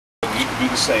you can do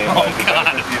the same. Oh, The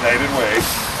God. United Way.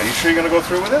 Are you sure you're going to go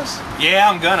through with this? Yeah,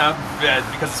 I'm gonna,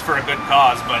 because it's for a good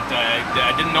cause, but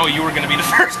I didn't know you were gonna be the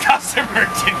first customer.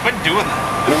 Quit doing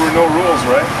that. There were no rules,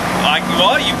 right? Like,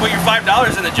 well, you put your $5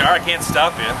 in the jar, I can't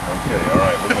stop you. Okay, all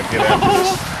right. We're going to get after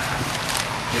this.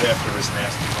 Get after this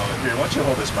nasty moment. Here, why don't you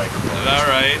hold this microphone? All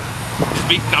right.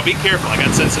 Now be careful. I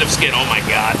got sensitive skin. Oh my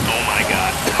God. Oh my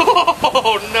God.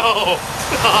 Oh no.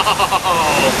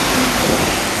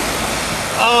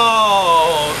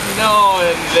 Oh no.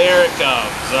 And there it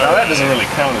comes. Now that doesn't really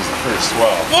count as the first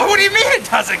swell. What do you mean it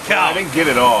doesn't I count? didn't get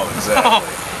it all exactly.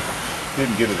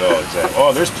 Didn't get it all exactly.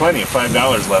 Oh, there's plenty of $5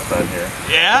 left on here.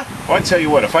 Yeah? Well, I tell you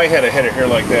what, if I had a head of hair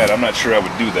like that, I'm not sure I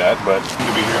would do that, but good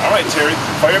to be here. All right, Terry,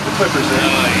 fire up the clippers there.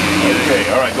 Okay,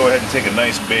 all right, go ahead and take a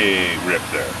nice big rip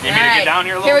there. You need to get down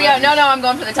here a little bit? Here we go. No, I'm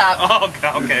going for the top. Oh,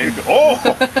 okay. Oh,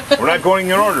 we're not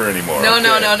going in order anymore. No, okay.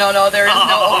 no. There is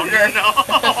no order. No.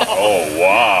 Oh,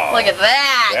 wow. Look at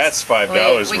that. That's $5.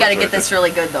 Wait, we got to get this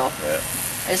really good, though. Yeah.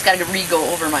 I just got to re-go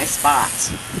over my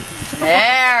spots.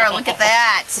 There, look at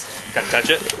that. Gotta touch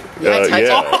it? Yeah, touch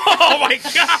yeah. it. Oh my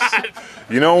God!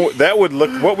 You know, that would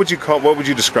look, what would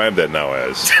you describe that now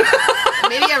as?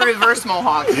 Maybe a reverse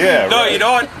mohawk. Yeah, No, right. you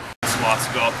know what?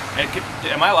 Sloths go.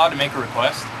 Am I allowed to make a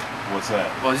request? What's that?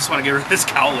 Well, I just want to get rid of this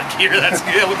cowlick here. That's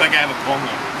good. It looks like I have a coma.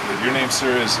 Your name,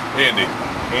 sir, is Andy.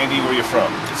 Andy. Where you from?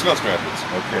 Scotts Rapids.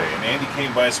 Okay, and Andy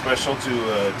came by special to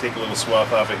take a little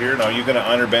swath off of here. Now, are you going to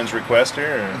honor Ben's request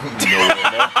here? Or?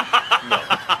 No.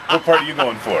 What part are you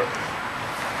going for?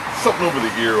 Something over the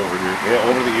ear over here. Yeah,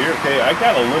 over the ear? Okay, I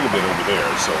got a little bit over there,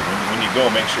 so when you go,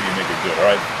 make sure you make it good. All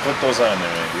right, put those on there,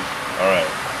 Andy. All right.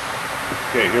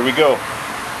 Okay, here we go.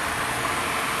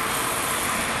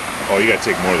 Oh, you got to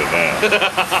take more than that.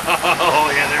 Oh,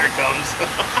 yeah, there it comes.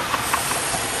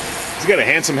 He's got a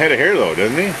handsome head of hair, though,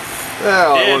 doesn't he?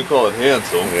 Well, I wouldn't call it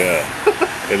handsome. Yeah,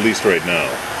 at least right now.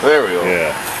 There we go.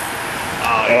 Yeah.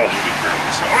 Oh, Oh.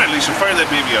 yeah. All right, Lisa, fire that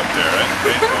baby up there, right?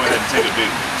 Okay, go ahead and take a big,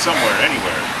 somewhere,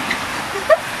 anywhere.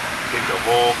 Take the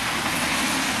bowl.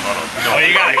 Oh, no,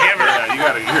 you gotta give her. Yeah, you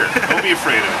gotta hear it. Don't be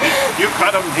afraid of it. You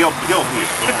cut him, he'll heal.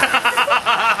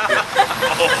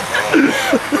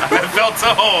 I felt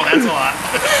so. Oh, that's a lot.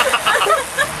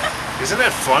 Isn't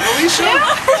that fun, Alicia?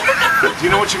 Yeah. Do you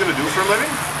know what you're gonna do for a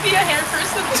living? Be a hair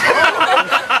person.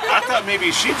 I thought maybe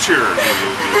sheep shearer.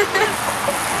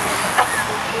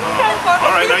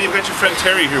 All right, now you've got your friend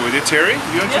Terry here with you. Terry,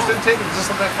 you interested in taking? Is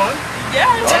this something fun? Yeah.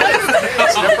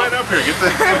 Step right up here. Get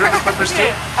the clippers too.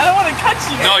 I don't want to cut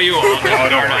you. No, you won't. Oh,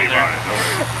 don't worry about it. Don't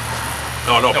worry.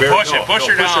 No, No, push it. Push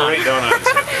her Push her down. right down on his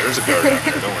head there. There's a guard down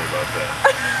there. Don't worry about that.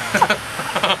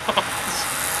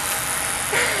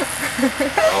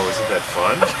 Oh, isn't that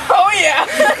fun? Oh, yeah.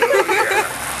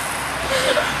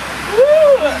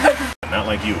 Not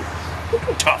like you.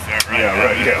 Tough, right? Yeah,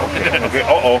 right. Yeah, okay. Okay.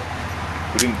 Uh-oh.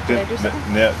 We didn't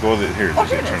go here. Oh,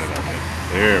 Turn it on.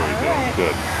 There we go. Alright.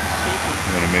 Good.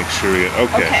 I'm gonna make sure you.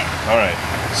 Okay. Okay. All right.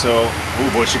 So, oh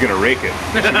boy, she's gonna rake it.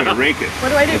 She's gonna rake it. What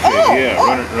do I do? Okay, Oh, yeah, oh,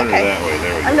 run her okay. that way.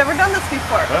 There we go. I've never done this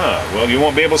before. Ah, well, you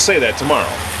won't be able to say that tomorrow.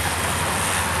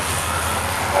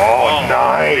 Oh,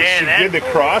 nice. man, She did the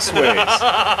crossways.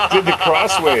 Did the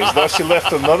crossways. Now she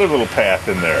left another little path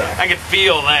in there. I could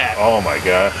feel that. Oh my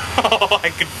God. Oh, I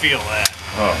could feel that.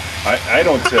 Oh, I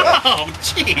don't. Oh,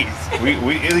 jeez.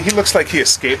 He looks like he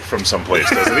escaped from someplace,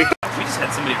 doesn't he? We just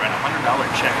had somebody write a $100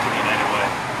 check to the United Way.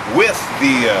 With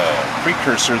the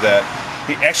precursor that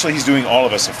he's doing all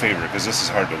of us a favor because this is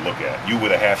hard to look at. You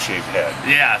with a half-shaved head.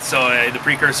 Yeah, so the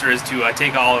precursor is to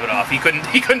take all of it off. He couldn't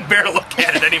bear to look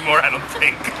at it anymore, I don't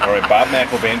think. All right, Bob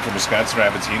McElvain from Wisconsin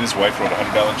Rapids. He and his wife wrote a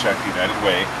 $100 check to United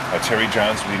Way. Terry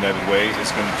Johns from the United Way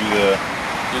is going to do the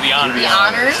honors. The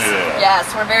honors. Yeah. Yes,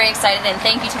 we're very excited, and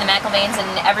thank you to the McElvains and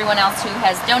everyone else who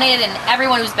has donated, and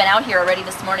everyone who's been out here already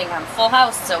this morning. I'm full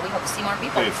house, so we hope to see more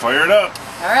people. Okay, fire it up.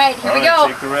 All right, here we All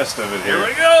right, go. Take the rest of it Here here.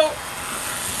 we go.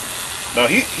 Now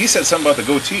he said something about the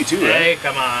goatee too, right? Hey,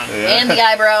 come on. Yeah. And the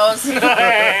eyebrows.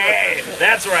 Hey,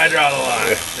 that's where I draw the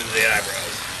line. Is the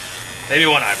eyebrows. Maybe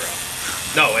one eyebrow.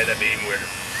 No, wait, that'd be even weirder.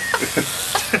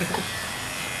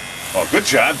 Oh, good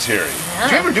job, Terry. Yeah.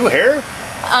 Did you ever do hair?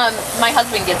 My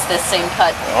husband gets this same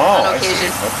cut Oh, on I see.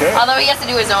 occasion. Okay. Although he has to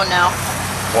do his own now.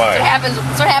 Why?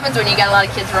 That's what happens when you got a lot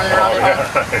of kids running around at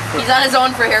home. He's on his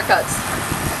own for haircuts.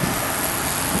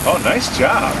 Oh, nice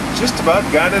job. Just about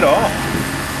got it all.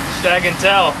 I can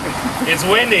tell. It's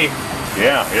windy.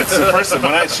 Yeah, it's the first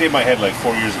when I shaved my head like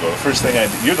 4 years ago. The first thing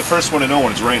you're the first one to know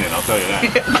when it's raining. I'll tell you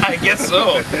that. I guess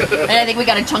so. And I think we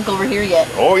got a chunk over here yet.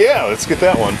 Oh yeah, let's get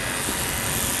that one.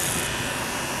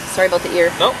 Sorry about the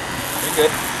ear. Nope, you're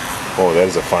good. Oh, that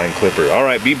is a fine clipper. All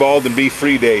right, Be Bald and Be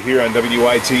Free Day here on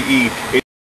WITE